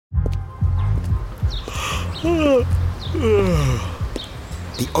The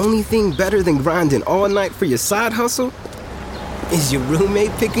only thing better than grinding all night for your side hustle is your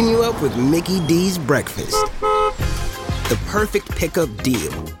roommate picking you up with Mickey D's breakfast. The perfect pickup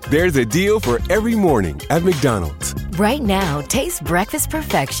deal. There's a deal for every morning at McDonald's. Right now, taste breakfast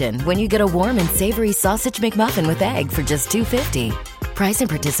perfection when you get a warm and savory sausage McMuffin with egg for just $2.50. Price and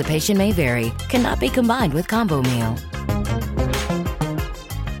participation may vary. Cannot be combined with combo meal.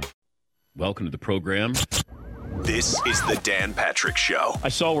 Welcome to the program. This is the Dan Patrick Show. I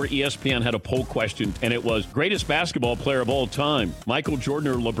saw where ESPN had a poll question, and it was greatest basketball player of all time, Michael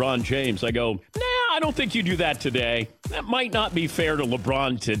Jordan or LeBron James. I go, I don't think you do that today. That might not be fair to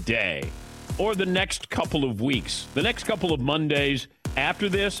LeBron today or the next couple of weeks. The next couple of Mondays after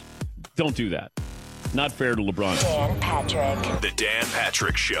this, don't do that. Not fair to LeBron. Dan Patrick. The Dan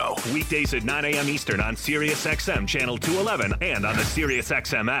Patrick Show. Weekdays at 9 a.m. Eastern on SiriusXM Channel 211 and on the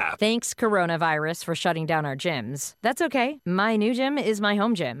SiriusXM app. Thanks, coronavirus, for shutting down our gyms. That's okay. My new gym is my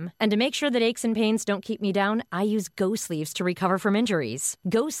home gym. And to make sure that aches and pains don't keep me down, I use Go Sleeves to recover from injuries.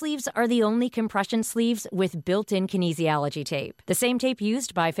 Go Sleeves are the only compression sleeves with built-in kinesiology tape. The same tape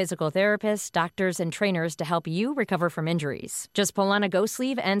used by physical therapists, doctors, and trainers to help you recover from injuries. Just pull on a Go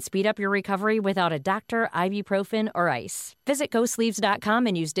Sleeve and speed up your recovery without a doctor, ibuprofen, or ice. Visit GoSleeves.com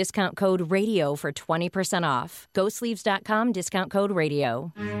and use discount code RADIO for 20% off. GoSleeves.com, discount code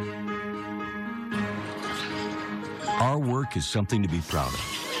RADIO. Our work is something to be proud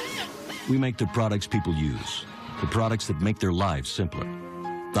of. We make the products people use, the products that make their lives simpler,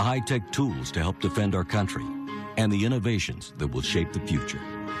 the high-tech tools to help defend our country, and the innovations that will shape the future.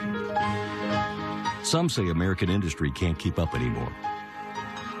 Some say American industry can't keep up anymore.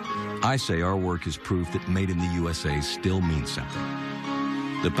 I say our work is proof that made in the USA still means something.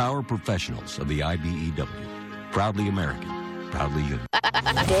 The power professionals of the IBEW. Proudly American. Proudly you.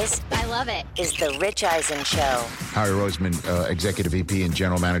 This, I love it, is the Rich Eisen Show. Howie Roseman, Executive VP and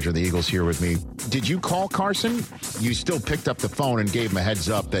General Manager of the Eagles, here with me. Did you call Carson? You still picked up the phone and gave him a heads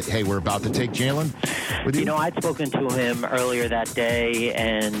up that, hey, we're about to take Jalen with you? You know, I'd spoken to him earlier that day,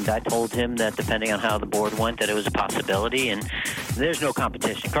 and I told him that depending on how the board went, that it was a possibility, and there's no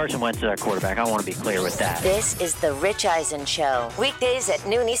competition. Carson Wentz is our quarterback. I want to be clear with that. This is the Rich Eisen Show. Weekdays at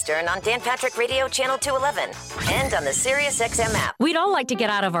noon Eastern on Dan Patrick Radio Channel 211 and on the SiriusXM app. We'd all like to get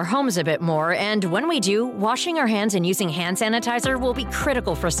out of our homes a bit more, and when we do, washing our hands and using hand sanitizer will be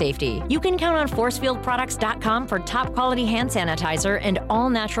critical for safety. You can count on ForcefieldProducts.com for top-quality hand sanitizer and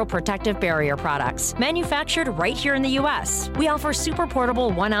all-natural protective barrier products, manufactured right here in the U.S. We offer super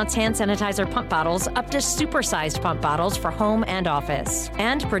portable 1-ounce hand sanitizer pump bottles up to super-sized pump bottles for home and office,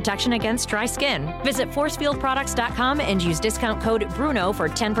 and protection against dry skin. Visit ForcefieldProducts.com and use discount code BRUNO for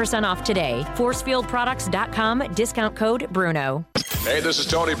 10% off today. ForcefieldProducts.com, discount code BRUNO. Hey, this is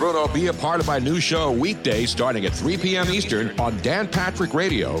Tony Bruno. Be a part of my new show weekdays starting at 3 p.m. Eastern on Dan Patrick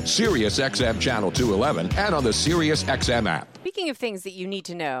Radio, SiriusXM Channel 211, and on the SiriusXM app. Speaking of things that you need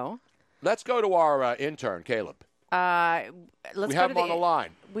to know, let's go to our intern, Caleb. We have him on the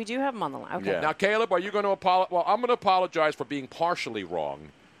line. We do have him on the line. Okay. Yeah. Now, Caleb, are you going to apologize? Well, I'm going to apologize for being partially wrong,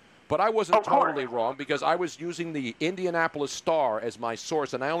 but I wasn't totally wrong because I was using the Indianapolis Star as my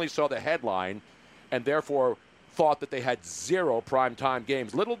source, and I only saw the headline, and therefore thought that they had 0 primetime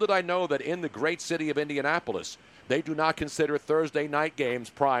games. Little did I know that in the great city of Indianapolis, they do not consider Thursday night games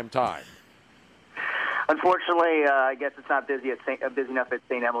prime time. Unfortunately, I guess it's not busy enough at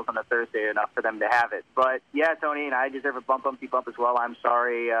St. Emil's on a Thursday enough for them to have it. But, yeah, Tony, and I deserve a bumpy bump as well. I'm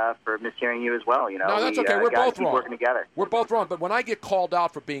sorry for mishearing you as well. You know, no, that's okay. We're both wrong. Working together. We're both wrong. But when I get called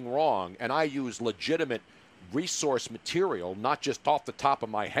out for being wrong and I use legitimate resource material, not just off the top of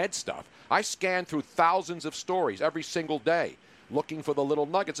my head stuff, I scan through thousands of stories every single day looking for the little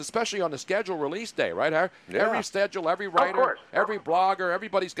nuggets, especially on the schedule release day, right, Harry? Yeah. Every schedule, every writer, every blogger,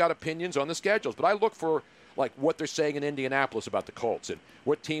 everybody's got opinions on the schedules. But I look for, like, what they're saying in Indianapolis about the Colts and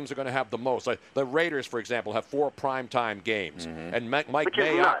what teams are going to have the most. Like the Raiders, for example, have 4 primetime games. Mm-hmm. And Mike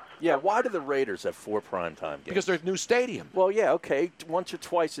Mayock. Yeah, why do the Raiders have 4 primetime games? Because there's a new stadium. Well, yeah, okay, once or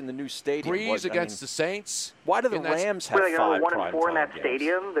twice in the new stadium. Breeze against the Saints. Why do the Rams have 5 primetime games? 1 and 4 in that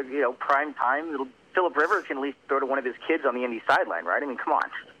stadium, prime time. Phillip Rivers can at least throw to one of his kids on the Indy sideline, right? I mean, come on.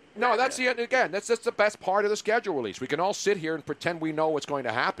 No, that's the best part of the schedule release. We can all sit here and pretend we know what's going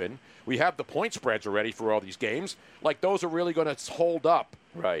to happen. We have the point spreads already for all these games. Like, those are really going to hold up.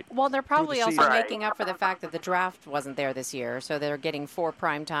 Right. Well, they're probably also making up for the fact that the draft wasn't there this year, so they're getting 4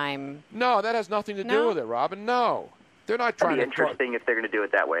 primetime. No, that has nothing to do with it, Robin. No. They're not trying to. It'd be interesting if they're going to do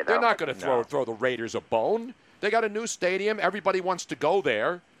it that way, though. They're not going to throw the Raiders a bone. They got a new stadium. Everybody wants to go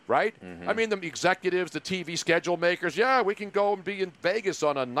there. Right? Mm-hmm. I mean, the executives, the TV schedule makers, we can go and be in Vegas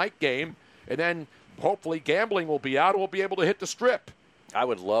on a night game and then hopefully gambling will be out and we'll be able to hit the Strip. I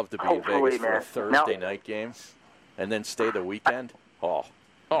would love to be in Vegas for a Thursday night game and then stay the weekend. Oh,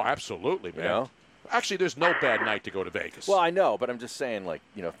 absolutely, man. You know? Actually, there's no bad night to go to Vegas. Well, I know, but I'm just saying, like,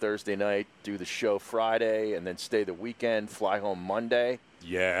 Thursday night, do the show Friday, and then stay the weekend, fly home Monday.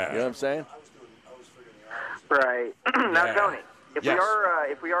 Yeah. You know what I'm saying? Right. Now, Tony,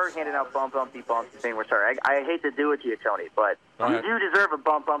 if we are handing out bumpy bumps and saying we're sorry, I hate to do it to you, Tony, but you do deserve a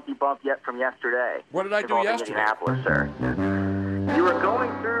bumpy bump yet from yesterday. What did I do yesterday? Indianapolis, sir. You were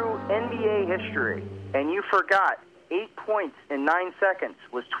going through NBA history, and you forgot 8 points in 9 seconds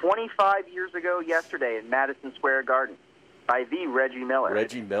was 25 years ago yesterday in Madison Square Garden by the Reggie Miller. I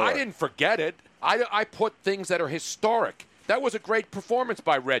didn't forget it. I put things that are historic. That was a great performance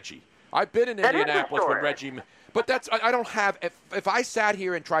by Reggie. I've been in Indianapolis with Reggie. But I don't have – if I sat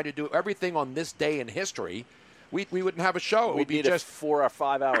here and tried to do everything on this day in history, we wouldn't have a show. It would be just 4 or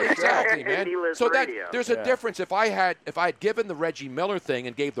 5 hours. Exactly, man. So there's a difference. If I had given the Reggie Miller thing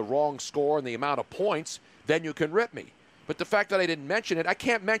and gave the wrong score and the amount of points – then you can rip me. But the fact that I didn't mention it, I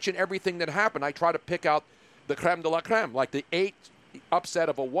can't mention everything that happened. I try to pick out the creme de la creme, like the 8 upset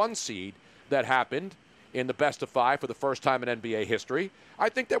of a 1 seed that happened in the best of 5 for the first time in NBA history. I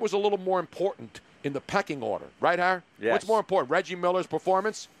think that was a little more important in the pecking order. Right, Har? Yes. What's more important, Reggie Miller's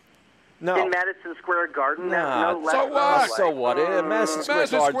perforance? No. In Madison Square Garden? No. So what? So what? Madison Square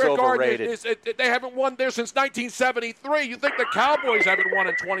Garden's overrated. They haven't won there since 1973. You think the Cowboys haven't won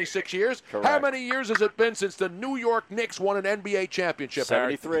in 26 years? Correct. How many years has it been since the New York Knicks won an NBA championship,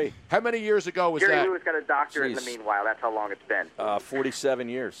 73. Harry? How many years ago was Jerry that? Lewis got a doctorate in the meanwhile. That's how long it's been. 47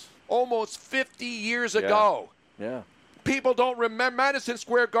 years. Almost 50 years ago. Yeah. People don't remember. Madison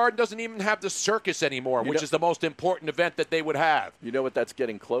Square Garden doesn't even have the circus anymore, which is the most important event that they would have. You know what that's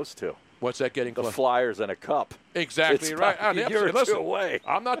getting close to? What's that getting close? The Flyers and a cup. Exactly it's right. A year or two away.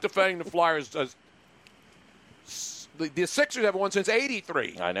 I'm not defending the Flyers. The Sixers haven't won since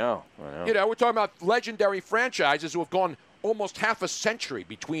 '83. I know. We're talking about legendary franchises who have gone almost half a century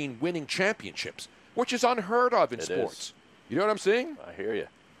between winning championships, which is unheard of in sports. You know what I'm saying? I hear you.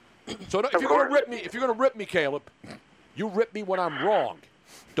 So if you're going to rip me, Caleb, you rip me when I'm wrong.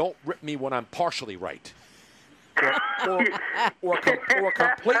 Don't rip me when I'm partially right. Or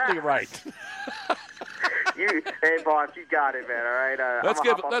completely right. Hey, boss, you got it, man. All right.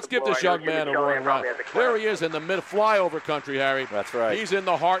 Let's give this young man a roaring round. There he is in the mid-flyover country, Harry. That's right. He's in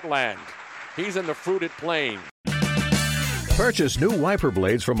the heartland. He's in the fruited plain. Purchase new wiper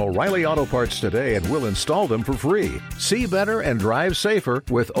blades from O'Reilly Auto Parts today and we'll install them for free. See better and drive safer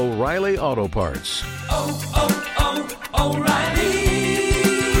with O'Reilly Auto Parts. O'Reilly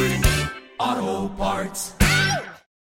Auto Parts.